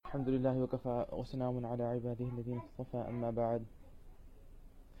الحمد لله وكفى وسلام على عباده الذين اصطفى أما بعد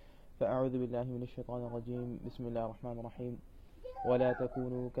فأعوذ بالله من الشيطان الرجيم بسم الله الرحمن الرحيم ولا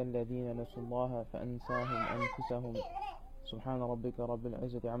تكونوا كالذين نسوا الله فأنساهم أنفسهم سبحان ربك رب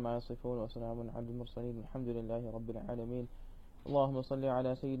العزة عما يصفون وسلام على المرسلين الحمد لله رب العالمين اللهم صل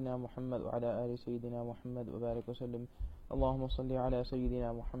على سيدنا محمد وعلى آل سيدنا محمد وبارك وسلم اللهم صل على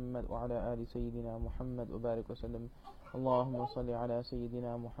سيدنا محمد وعلى آل سيدنا محمد وبارك وسلم اللهم صل على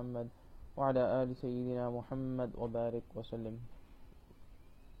سيدنا محمد وعلى آل سيدنا محمد وبارك وسلم.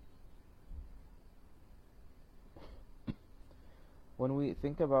 When we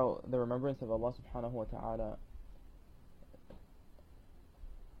think about the remembrance of Allah subhanahu wa ta'ala,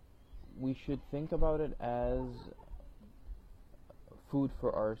 we should think about it as food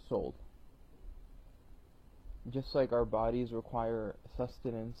for our soul. Just like our bodies require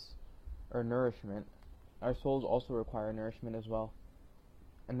sustenance or nourishment, our souls also require nourishment as well.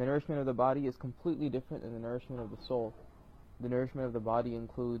 And the nourishment of the body is completely different than the nourishment of the soul. The nourishment of the body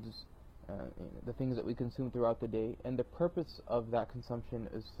includes the things that we consume throughout the day, and the purpose of that consumption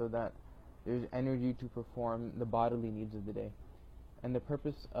is so that there's energy to perform the bodily needs of the day. And the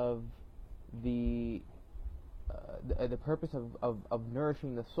purpose of the purpose of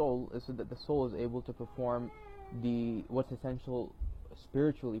nourishing the soul is so that the soul is able to perform what's essential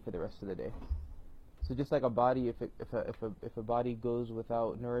spiritually for the rest of the day. So just like a body, if a body goes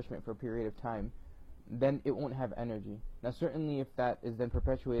without nourishment for a period of time, then it won't have energy. Now certainly if that is then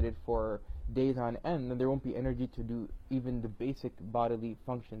perpetuated for days on end, then there won't be energy to do even the basic bodily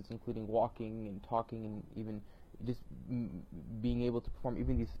functions, including walking and talking and even just being able to perform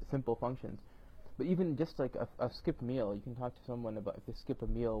even these simple functions. But even just like a skipped meal, you can talk to someone about if they skip a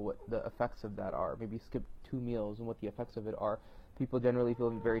meal, what the effects of that are. Maybe skip 2 meals and what the effects of it are. People generally feel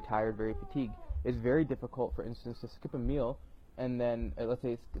very tired, very fatigued. It's very difficult, for instance, to skip a meal and then let's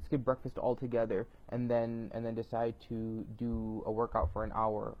say skip breakfast altogether and then decide to do a workout for an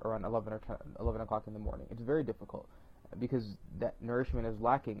hour around 11 o'clock in the morning. It's very difficult because that nourishment is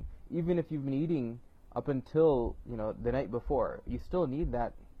lacking. Even if you've been eating up until the night before, you still need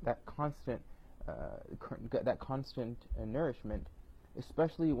that constant nourishment,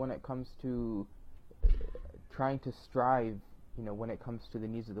 especially when it comes to trying to strive, when it comes to the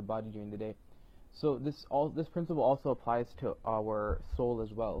needs of the body during the day. So this principle also applies to our soul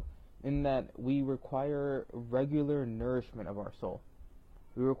as well, in that we require regular nourishment of our soul.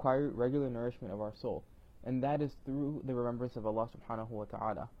 We require regular nourishment of our soul, and that is through the remembrance of Allah subhanahu wa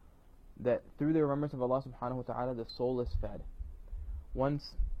ta'ala. That through the remembrance of Allah subhanahu wa ta'ala, the soul is fed.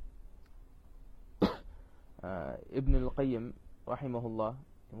 Once Ibn al-Qayyim rahimahullah,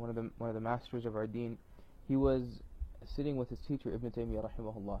 one of the masters of our deen, he was sitting with his teacher Ibn Taymiyyah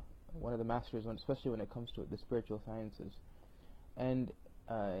rahimahullah, one of the masters, especially when it comes to the spiritual sciences. And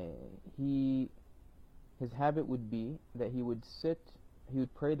his habit would be that he would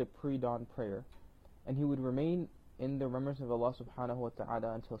pray the pre-dawn prayer, and he would remain in the remembrance of Allah subhanahu wa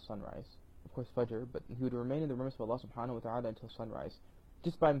ta'ala until sunrise. Of course Fajr, but he would remain in the remembrance of Allah subhanahu wa ta'ala until sunrise,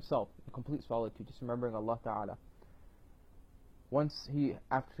 just by himself, in complete solitude, just remembering Allah ta'ala. Once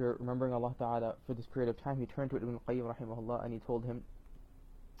after remembering Allah ta'ala for this period of time, he turned to Ibn al-Qayyim rahimahullah and he told him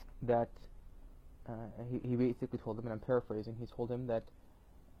that he basically told him, and I'm paraphrasing, he told him that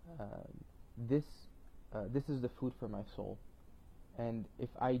this is the food for my soul, and if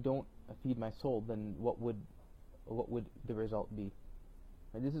I don't feed my soul, then what would the result be?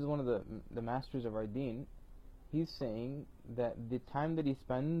 And this is one of the masters of our deen. He's saying that the time that he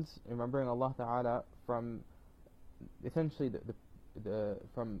spends remembering Allah Ta'ala from essentially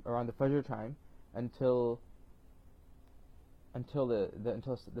from around the Fajr time until the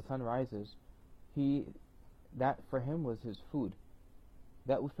sun rises, that for him was his food.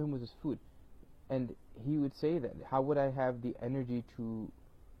 That for him was his food. And he would say that, how would I have the energy to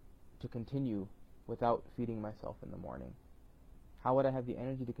continue without feeding myself in the morning? How would I have the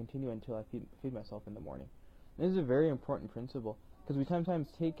energy to continue until I feed myself in the morning? And this is a very important principle, because we sometimes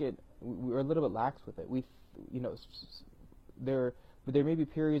take it, we're a little bit lax with it. There may be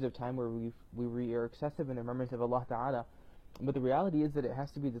periods of time where we are excessive in the remembrance of Allah Ta'ala, but the reality is that it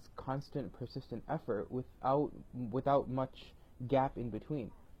has to be this constant, persistent effort without much gap in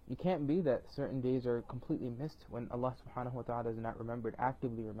between. It can't be that certain days are completely missed when Allah subhanahu wa ta'ala is not remembered,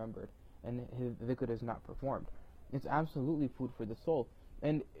 actively remembered, and His dhikr is not performed. It's absolutely food for the soul.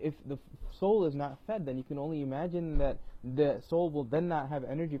 And if the soul is not fed, then you can only imagine that the soul will then not have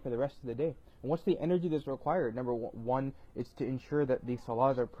energy for the rest of the day. And what's the energy that's required? Number one is to ensure that the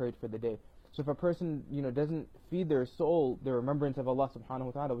salahs are prayed for the day. So if a person, doesn't feed their soul the remembrance of Allah subhanahu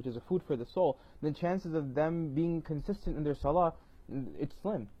wa ta'ala, which is a food for the soul, then chances of them being consistent in their salah, it's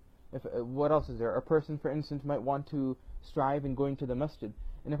slim. If what else is there? A person, for instance, might want to strive in going to the masjid.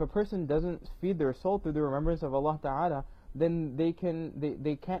 And if a person doesn't feed their soul through the remembrance of Allah Ta'ala, then they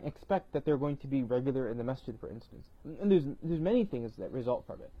can't expect that they're going to be regular in the masjid, for instance. And there's many things that result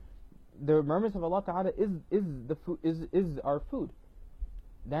from it. The remembrance of Allah Ta'ala is our food.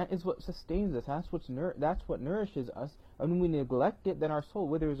 That is what sustains us. That's what nourishes us. And when we neglect it, then our soul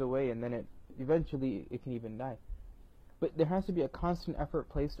withers away, and then eventually it can even die. But there has to be a constant effort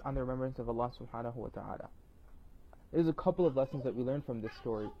placed on the remembrance of Allah Subhanahu wa Ta'ala. There's a couple of lessons that we learn from this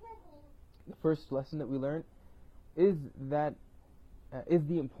story. The first lesson that we learn is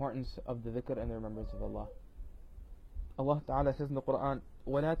the importance of the dhikr and the remembrance of Allah. Allah Ta'ala says in the Quran,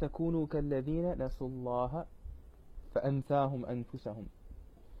 وَلَا تَكُونُوا كَالَّذِينَ نَسُوا اللَّهَ فَأَنْسَاهُمْ أَنفُسَهُمْ.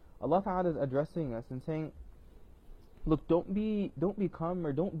 Allah Ta'ala is addressing us and saying, look, don't be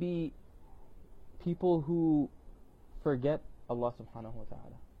people who forget Allah Subhanahu wa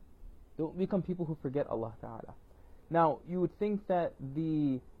Ta'ala. Don't become people who forget Allah Ta'ala. Now, you would think that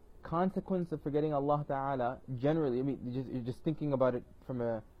the consequence of forgetting Allah Ta'ala, generally, I mean, just thinking about it from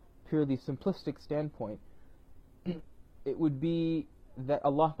a purely simplistic standpoint, it would be that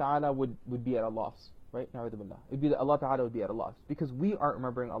Allah Ta'ala would be at a loss, right? Na'udhu billah. It would be that Allah Ta'ala would be at a loss, because we aren't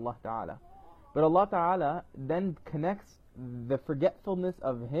remembering Allah Ta'ala. But Allah Ta'ala then connects the forgetfulness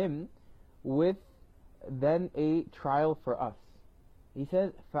of Him with then a trial for us. He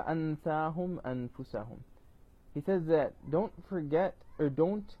says, فَأَنْسَاهُمْ أَنفُسَهُمْ. He says that don't forget, or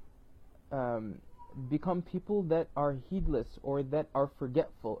don't become people that are heedless, or that are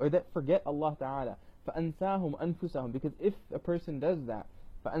forgetful, or that forget Allah Ta'ala. فَأَنْسَاهُمْ أَنفُسَهُم. Because if a person does that,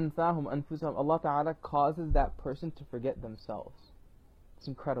 فَأَنْسَاهُمْ أَنفُسَهُم, Allah Ta'ala causes that person to forget themselves. It's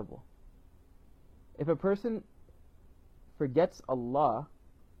incredible. If a person forgets Allah,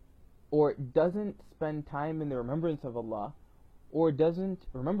 or doesn't spend time in the remembrance of Allah, or doesn't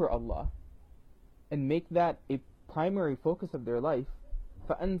remember Allah, and make that a primary focus of their life,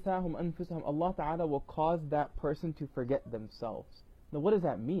 فَأَنْسَاهُمْ أَنفُسَهُمْ, Allah Ta'ala will cause that person to forget themselves. Now what does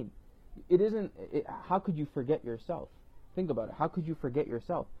that mean? How could you forget yourself? Think about it. How could you forget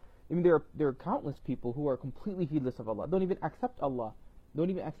yourself? I mean, there are countless people who are completely heedless of Allah, don't even accept Allah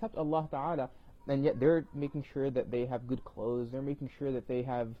Ta'ala, and yet they're making sure that they have good clothes, they're making sure that they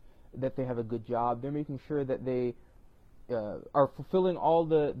have a good job, they're making sure that they are fulfilling all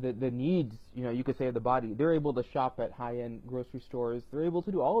the needs, you could say, of the body. They're able to shop at high-end grocery stores. They're able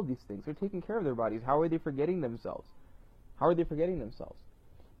to do all of these things. They're taking care of their bodies. How are they forgetting themselves?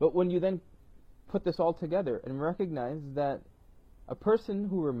 But when you then put this all together and recognize that a person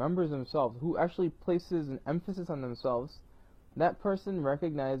who remembers themselves, who actually places an emphasis on themselves, that person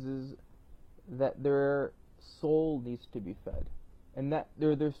recognizes that their soul needs to be fed, and that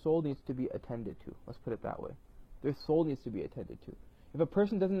their soul needs to be attended to. Let's put it that way. Their soul needs to be attended to. If a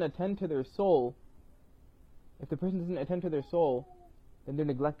person doesn't attend to their soul, then they're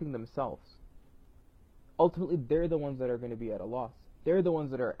neglecting themselves. Ultimately, they're the ones that are going to be at a loss. They're the ones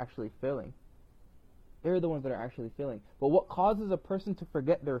that are actually failing. But what causes a person to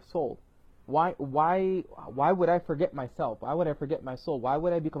forget their soul? Why would I forget myself? Why would I forget my soul? Why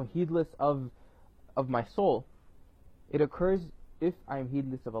would I become heedless of my soul? It occurs if I'm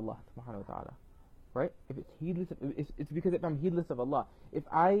heedless of Allah Subhanahu wa Ta'ala. Right? If it's heedless, it's because if I'm heedless of Allah, if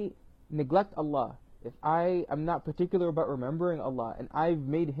I neglect Allah, if I am not particular about remembering Allah, and I've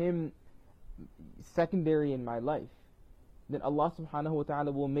made Him secondary in my life, then Allah Subhanahu wa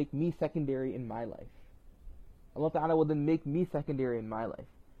Ta'ala will make me secondary in my life. Allah Ta'ala will then make me secondary in my life.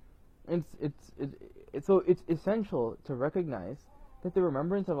 And so it's essential to recognize that the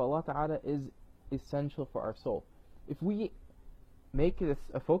remembrance of Allah Ta'ala is essential for our soul. If we make this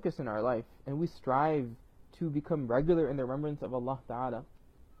a focus in our life, and we strive to become regular in the remembrance of Allah Ta'ala,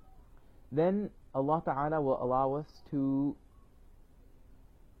 then Allah Ta'ala will allow us to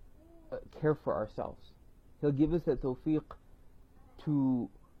care for ourselves. He'll give us that tawfiq to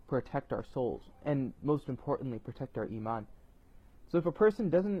protect our souls, and most importantly, protect our iman. So if a person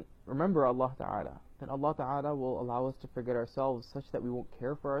doesn't remember Allah Ta'ala, then Allah Ta'ala will allow us to forget ourselves, such that we won't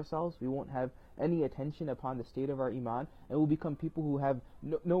care for ourselves, we won't have any attention upon the state of our iman, and we'll become people who have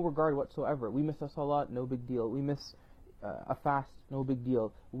no regard whatsoever. We miss a salat, no big deal. We miss a fast, no big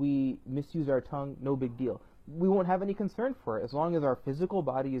deal. We misuse our tongue, no big deal. We won't have any concern for it as long as our physical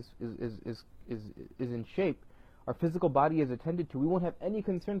body is in shape. Our physical body is attended to. We won't have any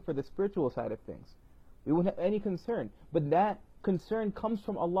concern for the spiritual side of things. We won't have any concern. But that concern comes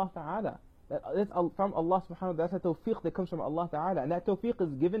from Allah Ta'ala. That's from Allah Subhanahu wa Ta'ala. That's a tawfiq that comes from Allah Ta'ala. And that tawfiq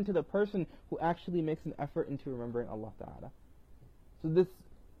is given to the person who actually makes an effort into remembering Allah Ta'ala. So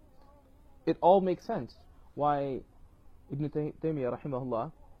it all makes sense why Ibn Taymiyyah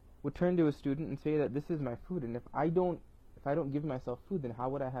rahimahullah would turn to a student and say that this is my food, and if I don't give myself food, then how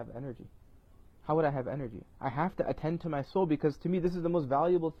would I have energy? How would I have energy? I have to attend to my soul, because to me this is the most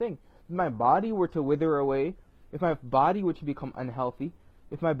valuable thing. If my body were to wither away, if my body were to become unhealthy,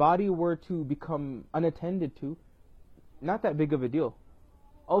 if my body were to become unattended to, not that big of a deal.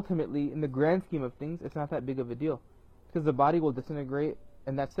 Ultimately, in the grand scheme of things, it's not that big of a deal, because the body will disintegrate,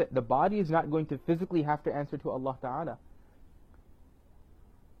 and that's it. The body is not going to physically have to answer to Allah Ta'ala.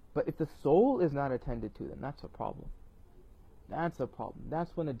 But if the soul is not attended to, then that's a problem. That's a problem. That's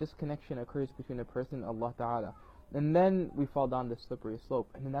when a disconnection occurs between a person and Allah Ta'ala. And then we fall down this slippery slope.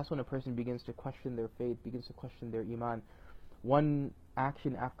 And then that's when a person begins to question their faith, begins to question their iman. One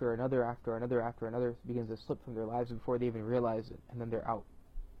action after another begins to slip from their lives before they even realize it, and then they're out.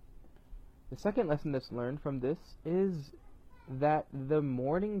 The second lesson that's learned from this is that the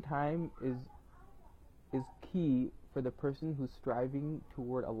morning time is key for the person who's striving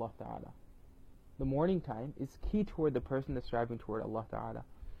toward Allah Ta'ala. The morning time is key toward the person that's striving toward Allah Ta'ala.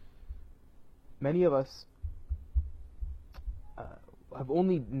 Many of us have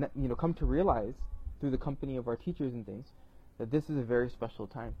only come to realize through the company of our teachers and things that this is a very special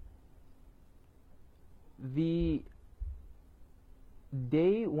time. The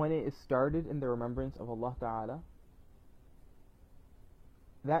day when it is started in the remembrance of Allah Ta'ala,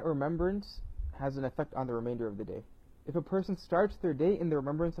 that remembrance has an effect on the remainder of the day. If a person starts their day in the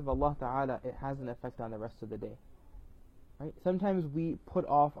remembrance of Allah Ta'ala, it has an effect on the rest of the day. Right? Sometimes we put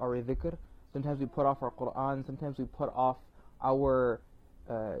off our dhikr, sometimes we put off our Qur'an, sometimes we put off our,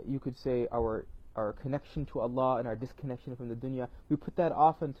 you could say, our connection to Allah and our disconnection from the dunya. We put that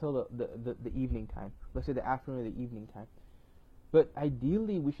off until the evening time. Let's say the afternoon or the evening time. But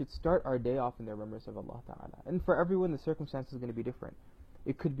ideally, we should start our day off in the remembrance of Allah Ta'ala. And for everyone, the circumstance is going to be different.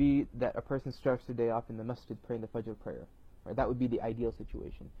 It could be that a person starts the day off in the masjid praying the Fajr prayer. Right? That would be the ideal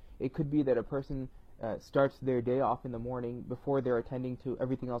situation. It could be that a person starts their day off in the morning before they're attending to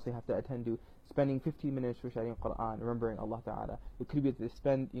everything else they have to attend to, spending 15 minutes reciting Qur'an, remembering Allah Ta'ala. It could be that they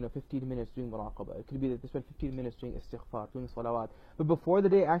spend 15 minutes doing muraqabah. It could be that they spend 15 minutes doing istighfar, doing salawat. But before the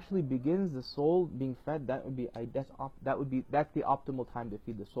day actually begins, the soul being fed, that's the optimal time to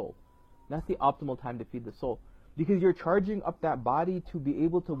feed the soul. That's the optimal time to feed the soul. Because you're charging up that body to be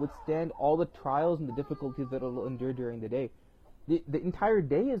able to withstand all the trials and the difficulties that it will endure during the day. The entire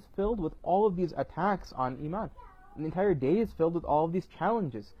day is filled with all of these attacks on iman. The entire day is filled with all of these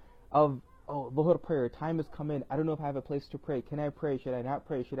challenges of, Dhuhr prayer, time has come in, I don't know if I have a place to pray, can I pray, should I not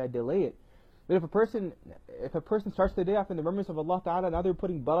pray, should I delay it? But if a person starts the day off in the remembrance of Allah Ta'ala, now they're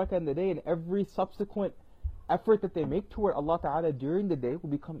putting barakah in the day, and every subsequent effort that they make toward Allah Ta'ala during the day will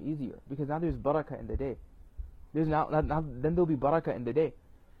become easier, because now there's barakah in the day. Then there'll be barakah in the day.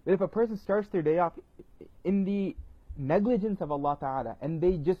 But if a person starts their day off in the negligence of Allah Ta'ala, and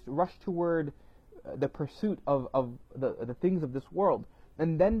they just rush toward the pursuit of the things of this world,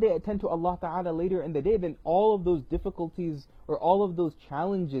 and then they attend to Allah Ta'ala later in the day, then all of those difficulties or all of those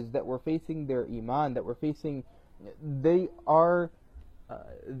challenges that were facing their iman, that were facing, there's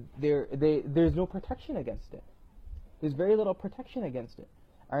no protection against it. There's very little protection against it.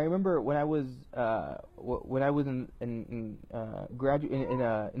 I remember when I was in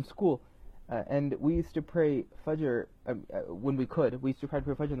school, and we used to pray Fajr when we could. We used to try to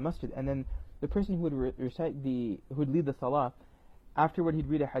pray Fajr in the masjid, and then the person who would who would lead the salah, afterward he'd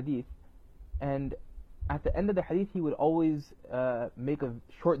read a hadith, and at the end of the hadith he would always make a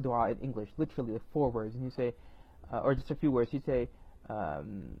short dua in English, literally like 4 words, and he'd say, or just a few words. He'd say, so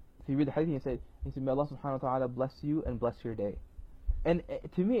you read the hadith, and he said, may Allah Subhanahu wa Taala bless you and bless your day. And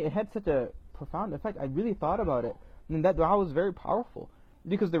to me, it had such a profound effect. I really thought about it, and that dua was very powerful.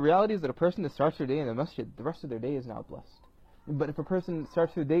 Because the reality is that a person that starts their day in the masjid, the rest of their day is now blessed. But if a person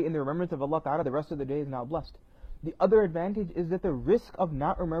starts their day in the remembrance of Allah Ta'ala, the rest of their day is now blessed. The other advantage is that the risk of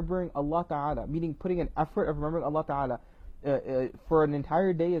not remembering Allah Ta'ala, meaning putting an effort of remembering Allah Ta'ala for an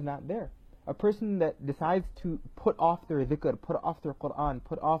entire day, is not there. A person that decides to put off their dhikr, put off their Qur'an,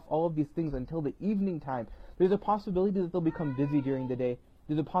 put off all of these things until the evening time, there's a possibility that they'll become busy during the day.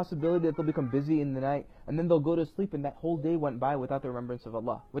 There's a possibility that they'll become busy in the night, and then they'll go to sleep, and that whole day went by without the remembrance of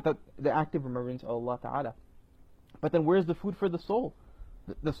Allah, without the active remembrance of Allah Ta'ala. But then where's the food for the soul?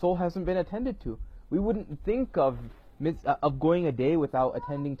 The soul hasn't been attended to. We wouldn't think of going a day without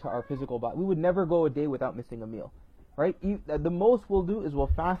attending to our physical body. We would never go a day without missing a meal, right? The most we'll do is we'll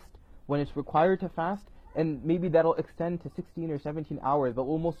fast when it's required to fast, and maybe that'll extend to 16 or 17 hours, but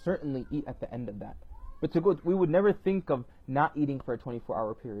we'll most certainly eat at the end of that. But we would never think of not eating for a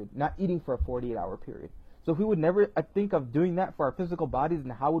 24-hour period, not eating for a 48-hour period. So if we would never think of doing that for our physical bodies,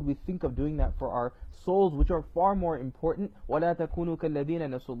 then how would we think of doing that for our souls, which are far more important? وَلَا تَكُونُوا كَالَّذِينَ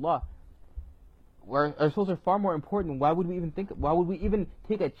نَسُوا اللَّهَ. Where our souls are far more important, why would we even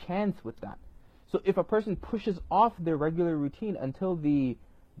take a chance with that? So if a person pushes off their regular routine until the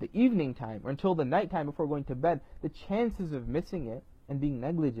evening time or until the night time before going to bed, the chances of missing it and being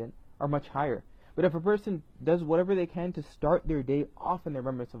negligent are much higher. But if a person does whatever they can to start their day off in the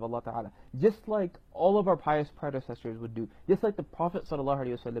remembrance of Allah Ta'ala, just like all of our pious predecessors would do, just like the Prophet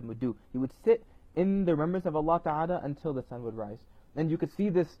ﷺ would do, he would sit in the remembrance of Allah Ta'ala until the sun would rise. And you could see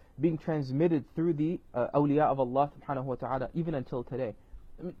this being transmitted through the awliya of Allah Subhanahu wa Ta'ala even until today.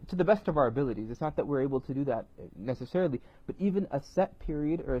 I mean, to the best of our abilities. It's not that we're able to do that necessarily, but even a set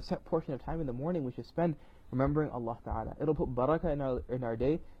period or a set portion of time in the morning we should spend remembering Allah Ta'ala. It'll put barakah in our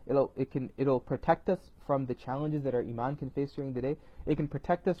day. It'll protect us from the challenges that our iman can face during the day. It can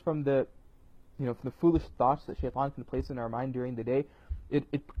protect us from from the foolish thoughts that shaitan can place in our mind during the day.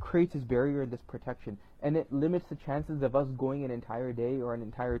 It creates this barrier and this protection, and it limits the chances of us going an entire day or an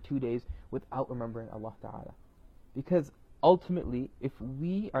entire 2 days without remembering Allah Ta'ala. Because ultimately, if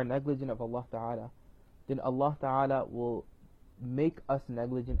we are negligent of Allah Ta'ala, then Allah Ta'ala will make us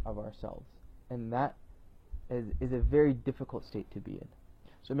negligent of ourselves, and that is a very difficult state to be in.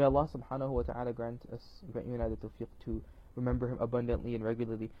 So may Allah Subhanahu wa Ta'ala grant you and I the tawfiq to remember Him abundantly and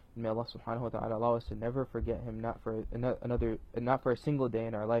regularly. And may Allah Subhanahu wa Ta'ala allow us to never forget Him, not for a single day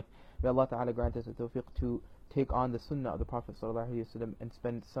in our life. May Allah Ta'ala grant us the tawfiq to take on the sunnah of the Prophet Sallallahu Alaihi Wasallam and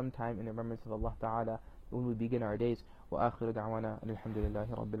spend some time in remembrance of Allah Ta'ala when we begin our days. Wa akhiru da'wana alhamdulillahi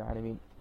rabbil alameen.